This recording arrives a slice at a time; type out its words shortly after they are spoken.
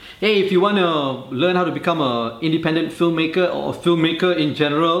Hey, if you want to learn how to become an independent filmmaker or a filmmaker in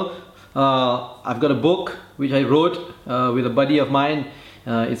general, I've got a book which I wrote with a buddy of mine.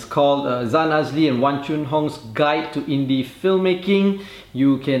 It's called Zan Azli and Wan Chun Hong's Guide to Indie Filmmaking.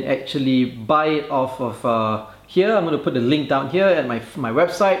 You can actually buy it off of here. I'm going to put the link down here at my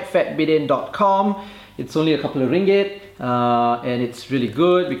website, fatbidin.com. It's only a couple of ringgit. And it's really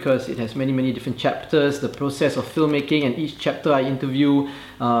good because it has many different chapters, the process of filmmaking, and each chapter I interview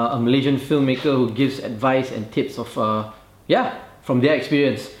a Malaysian filmmaker who gives advice and tips of from their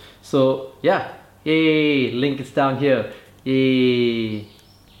experience. So yeah, yay, link is down here. Yay.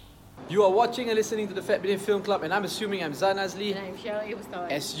 You are watching and listening to the Fat Bidin Film Club, and I'm assuming I'm Zan Azli. And I'm Cheryl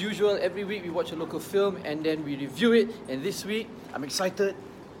Ibastawai. As usual, every week we watch a local film and then we review it. And this week, I'm excited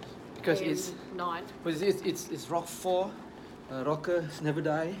because it's Rock 4, Rockers Never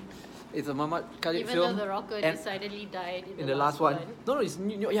Die. It's a Muhammad Khalid Even film. though the rocker decidedly died in the last one. No, it's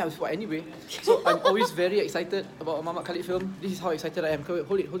new. Yeah, it's what anyway. So I'm always very excited about a Muhammad Khalid film. This is how excited I am.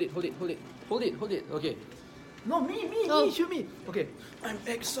 Hold it. Okay. No, me, shoot me. Okay. I'm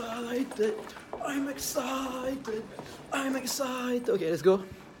excited. Okay, let's go.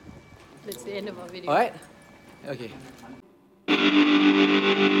 That's the end of our video. Alright? Okay.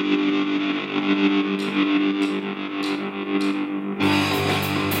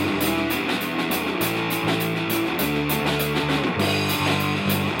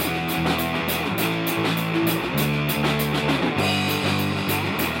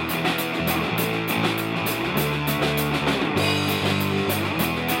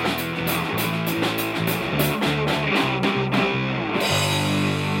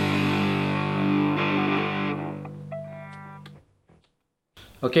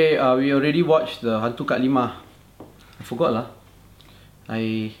 Okay, we already watched the Hantu Kat Lima. I forgot lah.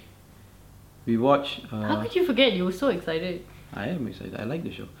 We watched. How could you forget? You were so excited. I am excited. I like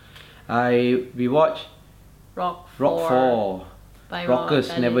the show. We watched Rock 4. By Rockers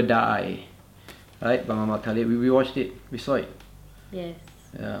Muhammad Never Khalid. Die. Right, by Muhammad Khalid. We watched it. We saw it. Yes.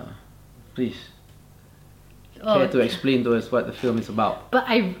 Yeah. Please. Care to explain to us what the film is about? But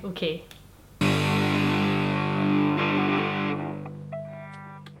okay.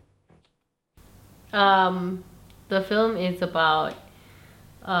 The film is about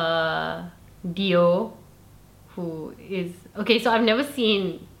Dio, who is okay. So I've never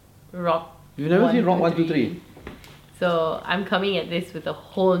seen Rock. You've never seen Rock 1, 2, 3? So I'm coming at this with a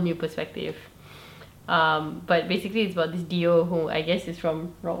whole new perspective. But basically it's about this Dio who I guess is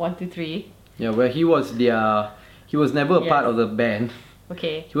from Rock 1, 2, 3. Yeah, where he was never a part of the band.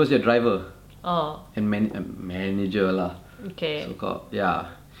 Okay. He was their driver. Oh. And manager lah. Okay. So called,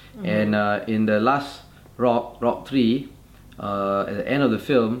 yeah. And in the last Rock 3, at the end of the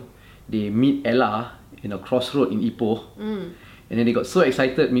film, they meet Ella in a crossroad in Ipoh. And then they got so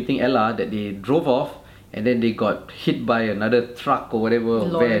excited meeting Ella that they drove off, and then they got hit by another truck or whatever,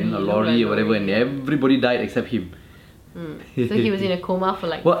 van, a lorry or whatever, and everybody died except him. So he was in a coma for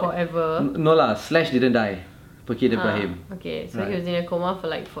like forever. No lah, Slash didn't die. Pergi daripada him. Okay, so he was in a coma for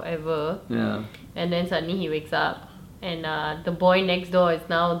like forever. Yeah. And then suddenly he wakes up, and the boy next door is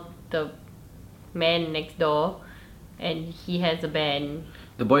now the man next door, and he has a band.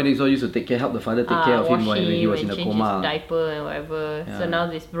 The boy next door used to help the father take care of him when he was in a change coma. his diaper and whatever. Yeah. So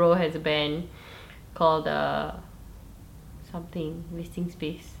now this bro has a band called something Wasting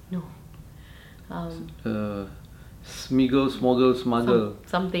Space. No. Smuggle.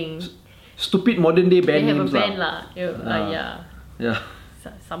 Something. Stupid modern day band They have names a band lah. Yeah.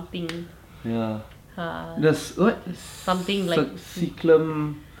 Something. Yeah. There's what? Something like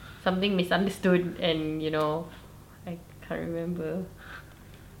Cyclum. something misunderstood, and I can't remember.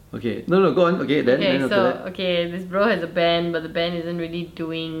 Okay, no, go on. Okay, then. Okay, then so after that. this bro has a band, but the band isn't really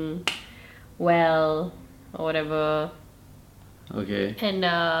doing well or whatever. Okay. And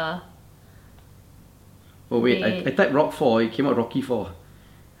Oh wait, I typed Rock 4. It came out Rocky 4.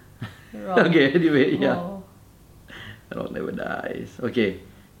 Rock. Okay, anyway, yeah. Oh, Rock Never Dies. Okay,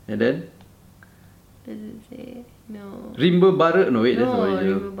 and then does it say no? Rimba Bara. No wait, that's the No,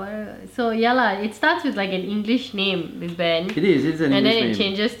 original. Rimba Bara. So yeah lah, it starts with like an English name, this band. It is. It's an And English then it name.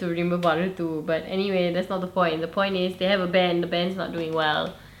 changes to Rimba Bara too. But anyway, that's not the point. The point is they have a band. The band's not doing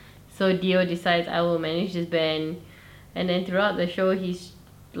well, so Dio decides I will manage this band. And then throughout the show, he's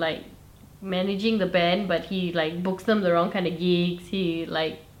like managing the band, but he like books them the wrong kind of gigs.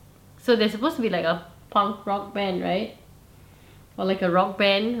 So they're supposed to be like a punk rock band, right? Or like a rock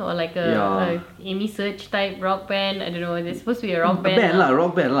band, or like a Amy Search type rock band. I don't know. They're supposed to be a rock band.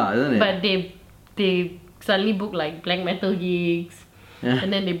 Rock band lah, isn't it? But they suddenly book like black metal gigs.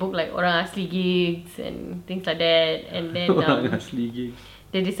 And then they book like orang asli gigs and things like that. And then Orang asli gigs.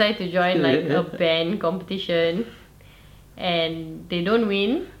 they decide to join like a band competition, and they don't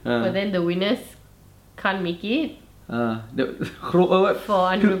win. But then the winners can't make it. For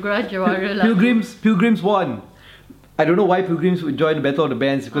Anugerah Jawahara Lagu. Pilgrims won. I don't know why Pilgrims would join the Battle of the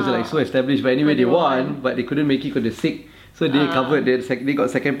Bands because they're like so established. But anyway, they won, but they couldn't make it because they're sick. So they covered. They got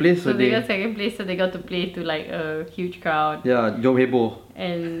second place. So they got second place. So they got to play to like a huge crowd. Yeah, Jom Hebo.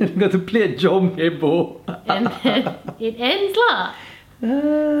 And got to play at Jom Hebo. And then it ends lah.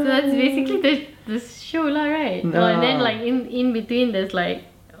 So that's basically the show lah, right? No. And then like in between, there's like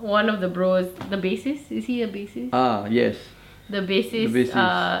one of the bros, the bassist. Is he a bassist? Yes. The bassist,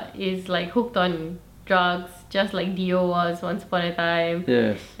 is like hooked on drugs, just like Dio was once upon a time.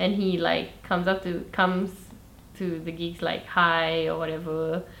 Yes. And he like comes to the gigs like high or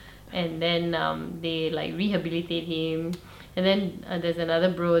whatever, and then they like rehabilitate him. And then there's another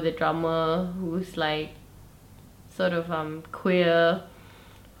bro, the drummer, who's like sort of queer.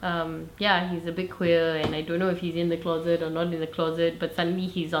 He's a bit queer, and I don't know if he's in the closet or not in the closet, but suddenly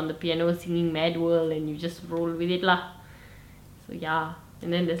he's on the piano singing Mad World, and you just roll with it lah. So yeah,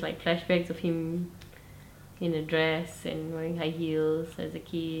 and then there's like flashbacks of him in a dress and wearing high heels as a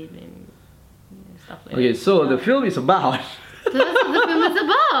kid and stuff like that. Okay, so the film is about. So that's what the film is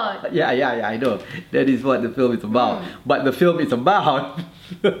about. Yeah, I know. That is what the film is about. But the film is about.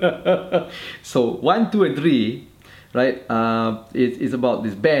 So 1, 2, and 3, right? It's about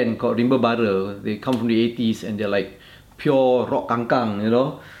this band called Rimba Bara. They come from the 80s and they're like pure rock kangkang, you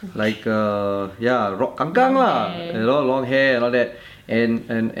know, like rock kangkang lah, you know, long hair and all that.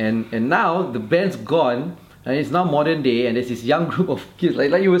 And now the band's gone and it's now modern day, and there's this young group of kids,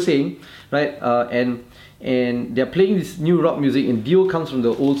 like you were saying, right? And they're playing this new rock music, and Dio comes from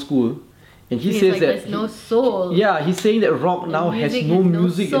the old school, and he says like, that there's no soul. Yeah, he's saying that rock now has no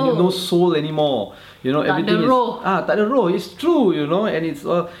music and no soul anymore. You know, everything is tak ada roh. It's true, you know, and it's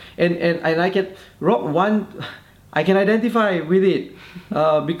and I can rock one. I can identify with it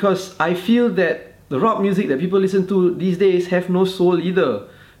because I feel that the rock music that people listen to these days have no soul either.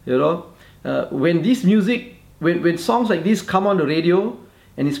 You know, when this music, when songs like this come on the radio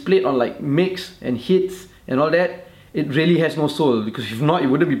and it's played on like mix and hits and all that, it really has no soul, because if not, it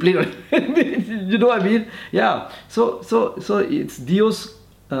wouldn't be played on. You know what I mean? Yeah. So it's Dio's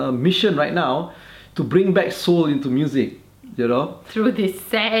mission right now to bring back soul into music. You know, through this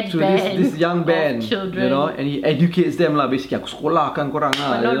this young band, children. you know, and he educates them lah. Basically, aku sekolahkan korang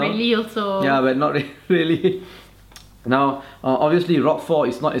lah. But not really also. Yeah, but not really. Now, obviously, Rock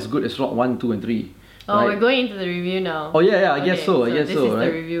 4 is not as good as Rock 1, 2, and 3. Oh, right? we're going into the review now. Oh yeah, I guess so. I guess this so. Is right?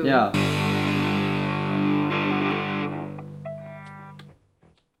 the review. Yeah.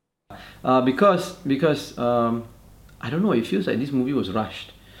 Because I don't know, it feels like this movie was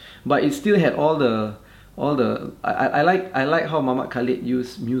rushed, but it still had all the I like how Muhammad Khalid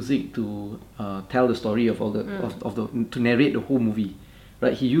used music to tell the story of all the to narrate the whole movie,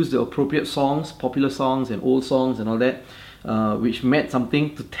 right? He used the appropriate songs, popular songs and old songs and all that, which meant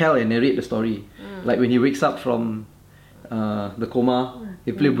something to tell and narrate the story. Like when he wakes up from the coma,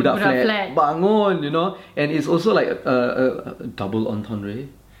 they play Budak Flat, bangun, you know, and it's also like a double entendre.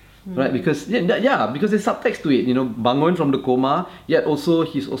 Right, because because there's subtext to it, you know, bangun from the coma, yet also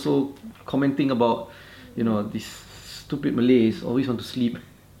he's also commenting about, you know, these stupid Malays always want to sleep.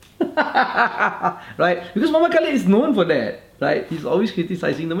 Right, because Muhammad Khalid is known for that, right? He's always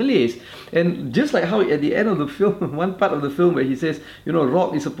criticizing the Malays, and just like how at the end of the film, one part of the film where he says, you know,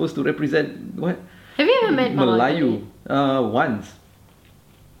 rock is supposed to represent what? Have you ever met Melayu? Once.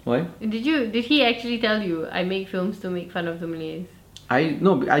 Why? Did he actually tell you, I make films to make fun of the Malays?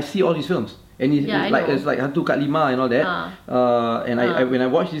 I see all his films, and it's like Hantu Kat Lima and all that. And I when I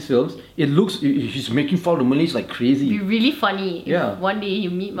watch these films, it looks he's making fun of the Malays like crazy. It'd be really funny if one day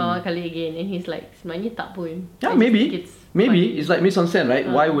you meet Muhammad Khalid again and he's like, sebenarnya tak pun. Yeah, maybe it's like mise en scène, right?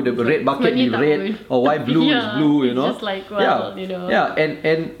 Why would the red bucket be red, or why blue is blue? You know, it's just like, well, you know. Yeah,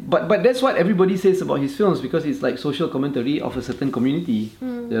 but that's what everybody says about his films, because it's like social commentary of a certain community,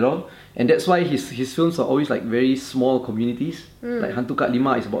 you know, and that's why his films are always like very small communities. Like Hantu Kat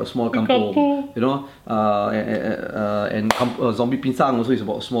Lima is about a small kampung, you know, and Zombie Pinsang also is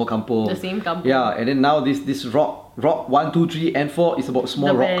about a small kampung. The same kampung. Yeah, and then now this rock 1, 2, 3, and 4 is about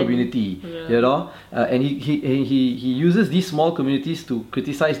small rock community, you know, and he uses these small communities to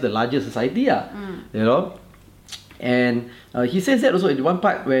criticize the larger society, you know, and he says that also in one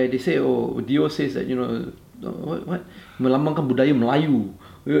part where they say, Dio says that, you know, what melambangkan budaya Melayu,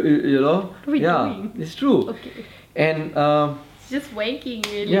 you know, it's true. Okay. And it's just wanking,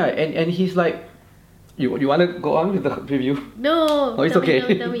 really. Yeah, and he's like, you want to go on with the preview? No. Oh, it's okay.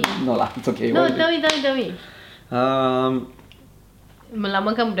 Tell me. No lah, it's okay. No, tell me.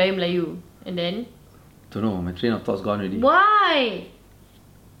 melambangkan budaya Melayu. And then Don't know, my train of thought's gone already. why?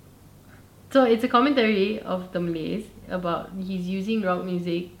 So it's a commentary of the Malays about he's using rock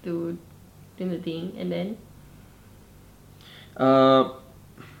music to do the thing, and then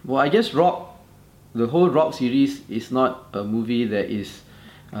Well, I guess the whole Rock series is not a movie that is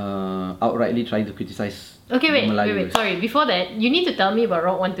outrightly trying to criticize okay, wait. Melayus. Sorry, before that, you need to tell me about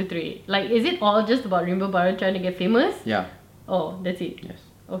Rock 1, 2, 3. Like, is it all just about Rimba Bara trying to get famous? Yeah, Oh, that's it. yes.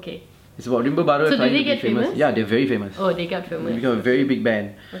 Okay. It's about Rimba Bara So do trying they to be get famous? Yeah, they're very famous. Oh, they got They famous. become a very big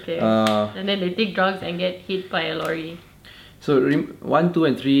band. Okay. Uh, And then they take drugs and get hit by a lorry. So 1, 2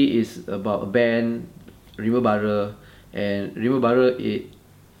 and 3 is about a band, Rimba Bara, and Rimba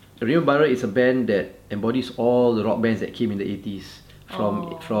Bara is a band that embodies all the rock bands that came in the 80s.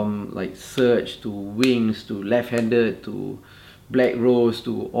 From like Surge to Wings to Left Handed to Black Rose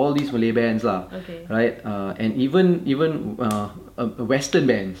to all these Malay bands lah. Okay. Right? And even Western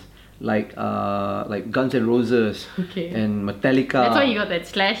bands like Guns N' Roses Okay. and Metallica. That's why you got that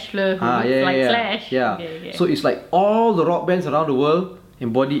Slash flair who looks Yeah, like yeah, Slash. yeah. Okay. So it's like all the rock bands around the world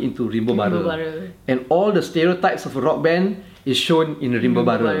embody into Rimba Rimba Bara. Bara. And all the stereotypes of a rock band is shown in Rimba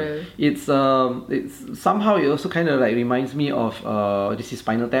Bara. Bara. It's somehow it also kind of like reminds me of this is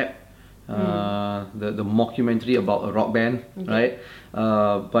Spinal Tap, the mockumentary about a rock band, right?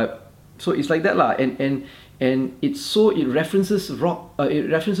 But so it's like that lah, and it references rock, it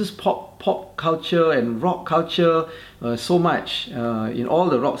references pop culture and rock culture so much in all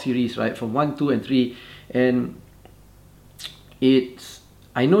the Rock series, right, from 1, 2 and 3, and it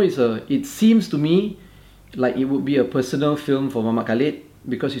seems to me like it would be a personal film for Muhammad Khalid,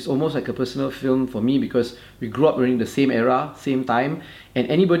 because it's almost like a personal film for me, because we grew up during the same era, same time, and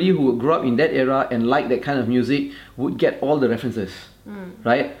anybody who grew up in that era and liked that kind of music would get all the references,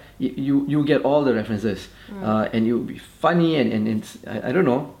 right? You get all the references, and it would be funny, and it's, I don't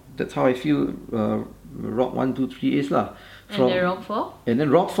know, that's how I feel Rock 1, 2, 3 is lah. And then Rock 4? And then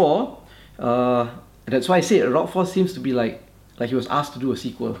Rock 4, that's why I say Rock 4 seems to be like he was asked to do a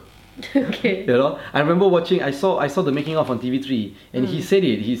sequel. Okay. You know, I remember watching. I saw the making of on TV3, and he said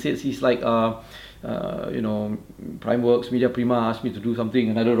it. He says he's like, you know, Primeworks, Media Prima asked me to do something,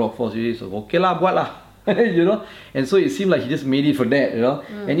 another Rock 4 series. So okay lah, buat lah. You know, and so it seemed like he just made it for that. You know,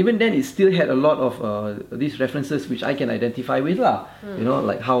 and even then it still had a lot of these references which I can identify with lah. You know,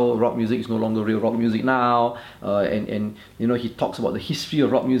 like how rock music is no longer real rock music now, and you know, he talks about the history of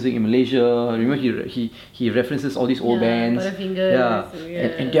rock music in Malaysia. Remember, he references all these old bands. Butterfingers,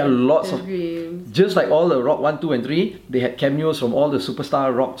 And there are lots of, Pilgrims. just like all the Rock 1, 2 and 3, they had cameos from all the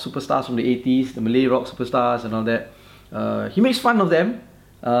rock superstars from the 80s, the Malay rock superstars and all that. He makes fun of them.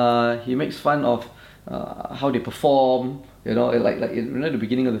 He makes fun of how they perform. You know, like you know, the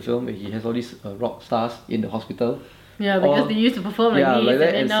beginning of the film, where he has all these rock stars in the hospital. Yeah, because they used to perform like this. like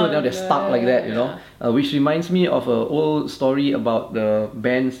that, and so now now they're stuck like that, you know. Which reminds me of an old story about the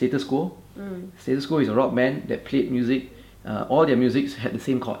band Status Quo. Status Quo is a rock band that played music. All their music had the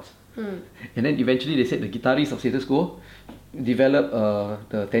same chords. And then eventually they said the guitarist of Status Quo developed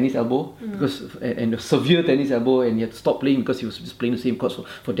the tennis elbow, because and the severe tennis elbow, and he had to stop playing because he was just playing the same chords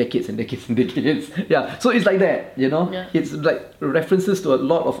for decades and decades and decades. Yeah, so it's like that, you know. Yeah. It's like references to a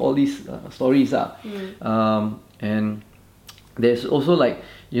lot of all these stories. And there's also, like,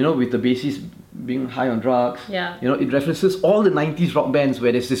 you know, with the bassist being high on drugs, Yeah. you know, it references all the 90s rock bands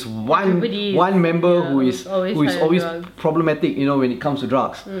where there's this one member who is always always high on drugs. problematic, you know, when it comes to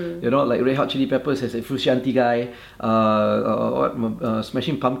drugs. You know, like Red Hot Chili Peppers has a Frusciante guy,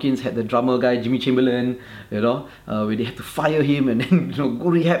 Smashing Pumpkins had the drummer guy Jimmy Chamberlain, you know, where they had to fire him and then, you know, go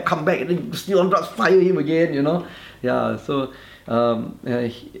rehab, come back, and then still on drugs, fire him again, you know. Yeah, so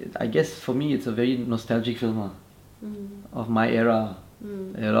I guess for me it's a very nostalgic film of my era,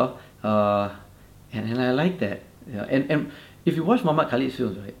 you know, and I like that. Yeah, and if you watch Muhammad Khalid's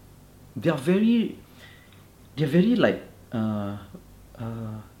films, right, they're very like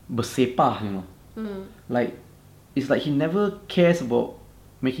bersepah, you know. Like, it's like he never cares about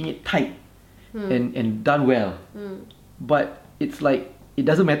making it tight and done well, but it's like it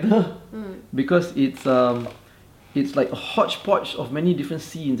doesn't matter because it's like a hodgepodge of many different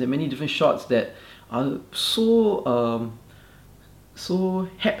scenes and many different shots that are so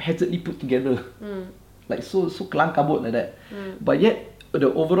haphazardly put together, like so kelang kabut like that. But yet the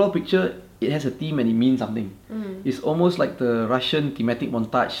overall picture, it has a theme and it means something. It's almost like the Russian thematic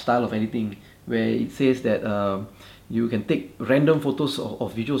montage style of editing, where it says that you can take random photos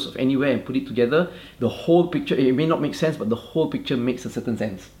of visuals of anywhere and put it together. The whole picture, it may not make sense, but the whole picture makes a certain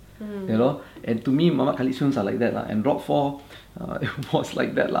sense. You know, and to me, Muhammad Khalid's films are like that lah. And Rock 4 it was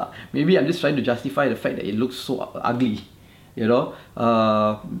like that lah. Maybe I'm just trying to justify the fact that it looks so ugly. you know.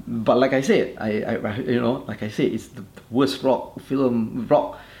 But like I said, like I said, it's the worst rock film.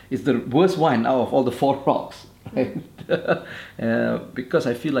 Rock is the worst one out of all the 4 rocks, right? Because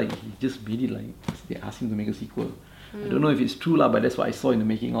I feel like he just made it like they asked him to make a sequel. I don't know if it's true lah, but that's what I saw in the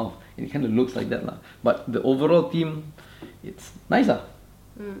making of. It kind of looks like that lah. But the overall theme, it's nice lah.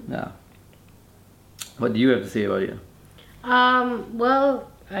 Yeah. What do you have to say about it? Well,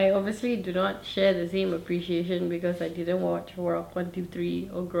 I obviously do not share the same appreciation because I didn't watch Rock 1, 2, 3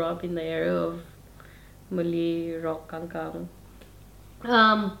 or grow up in the era of Malay rock kangkang.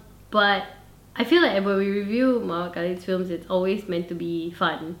 But I feel like when we review Muhammad Khalid's films, it's always meant to be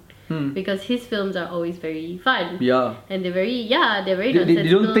fun. Because his films are always very fun. Yeah. And they're very nonsensical. They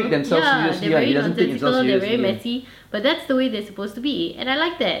don't take themselves seriously. They're very he doesn't take himself nonsensical, seriously. they're very messy. But that's the way they're supposed to be. And I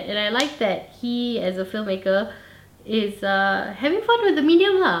like that. And I like that he, as a filmmaker, is having fun with the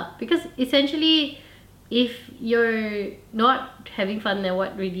medium lah. Because essentially, if you're not having fun, then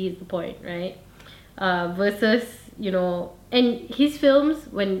what really is the point, right? Versus, you know, and his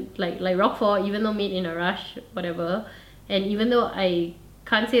films, when like Rock 4, even though made in a rush, whatever, and even though I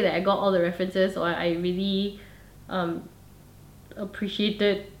can't say that I got all the references or I really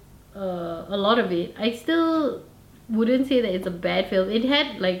appreciated a lot of it, I still wouldn't say that it's a bad film. It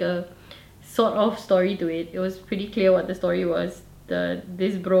had like a sort of story to it. It was pretty clear what the story was.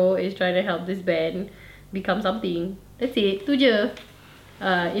 This bro is trying to help this band become something. That's it. Tu je.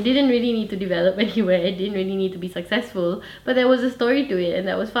 It didn't really need to develop anywhere. It didn't really need to be successful. But there was a story to it and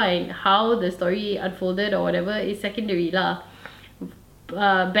that was fine. How the story unfolded or whatever is secondary lah.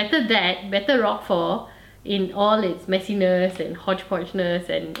 Better Rock 4 in all its messiness and hodgepodgeness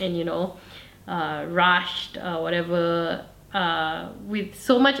and you know, rushed, whatever, with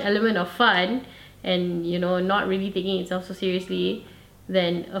so much element of fun and, you know, not really taking itself so seriously,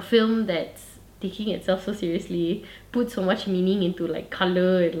 then a film that's taking itself so seriously puts so much meaning into like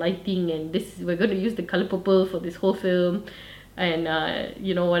color and lighting and we're going to use the color purple for this whole film and,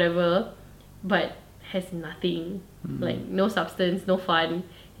 you know, whatever, but has nothing. Like no substance, no fun.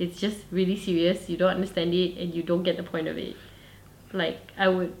 It's just really serious. You don't understand it and you don't get the point of it. Like I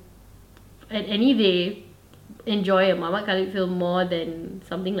would at any day enjoy a Muhammad Khalid film more than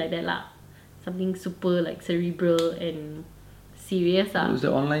something like that lah. Something super like cerebral and serious lah. What was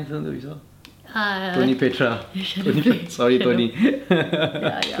the online film that we saw? Tony Petra. Sorry, Tony.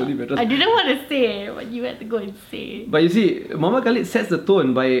 Tony Petra. I didn't want to say, but you had to go and say. But you see, Muhammad Khalid sets the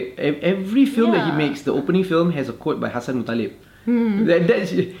tone by every film that he makes. The opening film has a quote by Hassan Muttalib.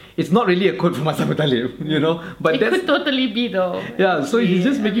 It's not really a quote from Hassan Muttalib, you know. But it could totally be though. Yeah, so he's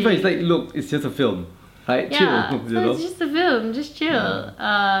just making fun. It's like, look, it's just a film, right? Yeah, chill. So it's just a film. Just chill.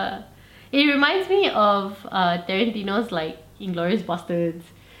 Yeah. It reminds me of Tarantino's like Inglourious Bastards.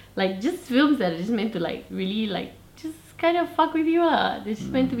 Like just films that are just meant to like really like just kind of fuck with you lah. They're just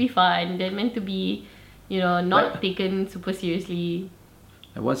meant to be fun. They're meant to be, you know, not taken super seriously.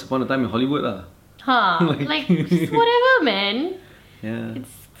 Like Once Upon a Time in Hollywood lah. Like just whatever, man. Yeah.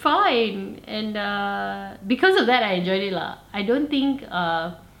 It's fine. And because of that I enjoyed it lah. I don't think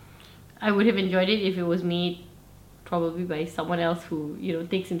I would have enjoyed it if it was made probably by someone else who, you know,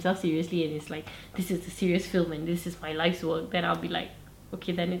 takes himself seriously and is like, this is a serious film and this is my life's work. Then I'll be like,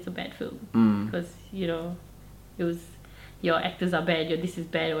 okay, then it's a bad film because you know it was your actors are bad, your this is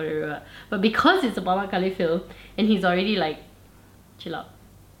bad, whatever. But because it's a Muhammad Khalid film and he's already like, chill out,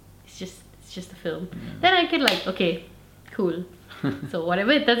 it's just a film. Then I could like, okay, cool. So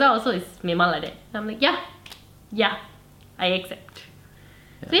whatever it turns out also is memang like that. And I'm like, yeah, I accept.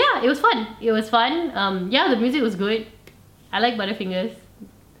 So yeah, it was fun. It was fun. Yeah, the music was good. I like Butterfingers.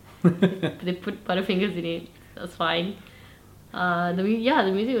 They put Butterfingers in it. That's fine. The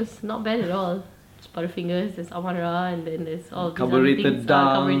music was not bad at all. There's Butterfingers, there's Amara, and then there's all these Carbureted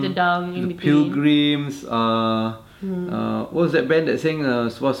Dung, in The between. Pilgrims. What was that band that sang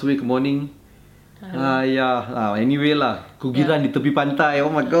Swastik Morning? Anyway lah, Kugiran di Tepi Pantai. Oh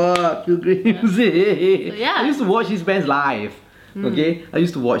my god, Pilgrims. I used to watch these bands live. Okay, I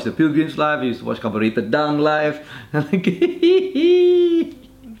used to watch the Pilgrims live. I used to watch Carbureted Dung live.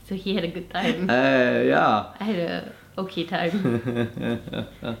 So he had a good time. Yeah. I had a okay time.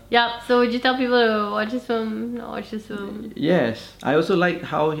 Yeah, so would you tell people to watch this film, not watch this film? Yes, I also like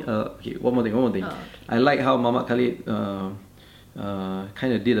how okay, one more thing. Okay. I like how Muhammad Khalid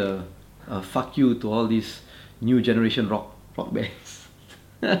kind of did a fuck you to all these new generation rock bands.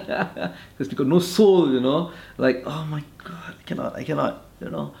 Because they got no soul, you know. Like, oh my god, I cannot, you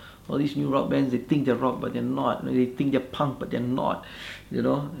know. All these new rock bands, they think they're rock but they're not. They think they're punk but they're not, you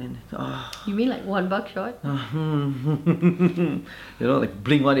know. And you mean like One Buckshot? You know, like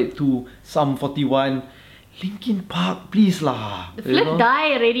Blink-182, Sum 41, Linkin Park, please lah. The flag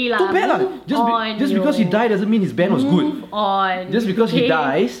died already lah. Too bad lah. Move on, Just because he died doesn't mean his band was good. Move on. Just because he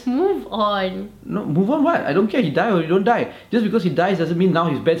dies. Move on. No, move on what? I don't care. He die or he don't die. Just because he dies doesn't mean now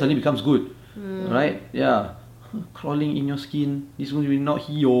his band suddenly becomes good. Right? Yeah. Crawling in your skin. This one will not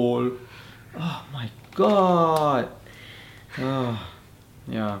heal. Oh my god.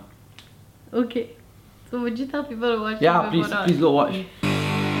 Yeah. Okay. So would you tell people to watch Yeah, it before please go watch.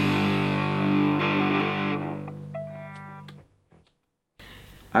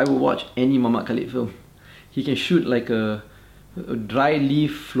 I will watch any Muhammad Khalid film. He can shoot like a dry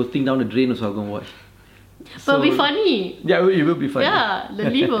leaf floating down the drain, so I'll go and watch. But it'll be funny. Yeah, it will be funny. Yeah, the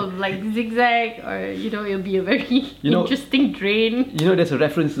leaf will like zigzag, or it'll be a very know- interesting drain. There's a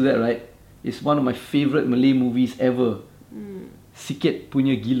reference to that, right? It's one of my favourite Malay movies ever. Sikit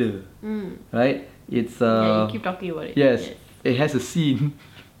Punya Gila. Right? It's Yeah, you keep talking about it. yes, it has a scene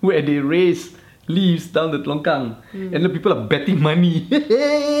where they raise leaves down the longkang and the people are betting money.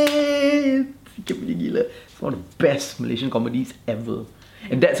 Sikit Punya Gila. It's one of the best Malaysian comedies ever.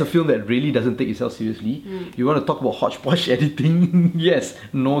 And that's a film that really doesn't take itself seriously. You want to talk about hodgepodge editing? Yes.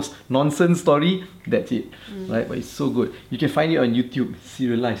 Nonsense story? That's it. Right? But it's so good. You can find it on YouTube.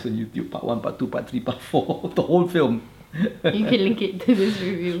 Serialized on YouTube. Part 1, Part 2, Part 3, Part 4. The whole film. You can link it to this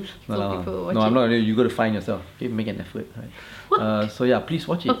review so people watch it. I'm not. You got to find yourself. Okay, make an effort. Right? So yeah, please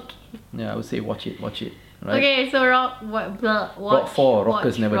watch it. Okay. Yeah, I would say watch it. Right? Okay, so Rock 4,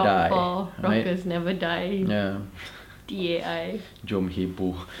 Rockers Never Die. 4, Right? Rockers Never Die. Yeah. DAI. Jom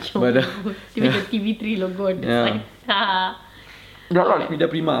heboh. But with the TV3 logo on the side. Rock Media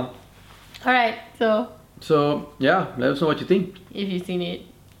Prima. Alright, So yeah, let us know what you think. if you've seen it,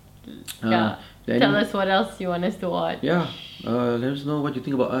 Then- tell us what else you want us to watch. Yeah, let us know what you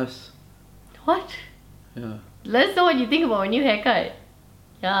think about us. What? Yeah. Let us know what you think about our new haircut.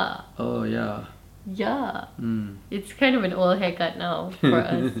 Yeah. Oh yeah. Yeah. It's kind of an old haircut now for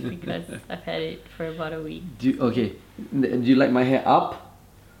us because I've had it for about a week. Do you like my hair up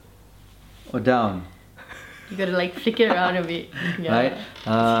or down? You gotta like flick it around a bit. Yeah. Right?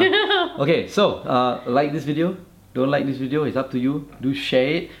 Okay, so like this video. Don't like this video, it's up to you. Do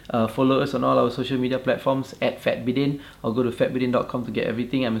share it. Follow us on all our social media platforms at Fatbidin, or go to fatbidin.com to get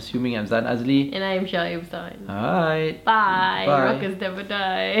everything. I'm assuming I'm Zan Azli. And I am Shah Ibsan. Alright. Bye. Bye. Rockers never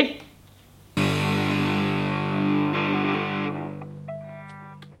die.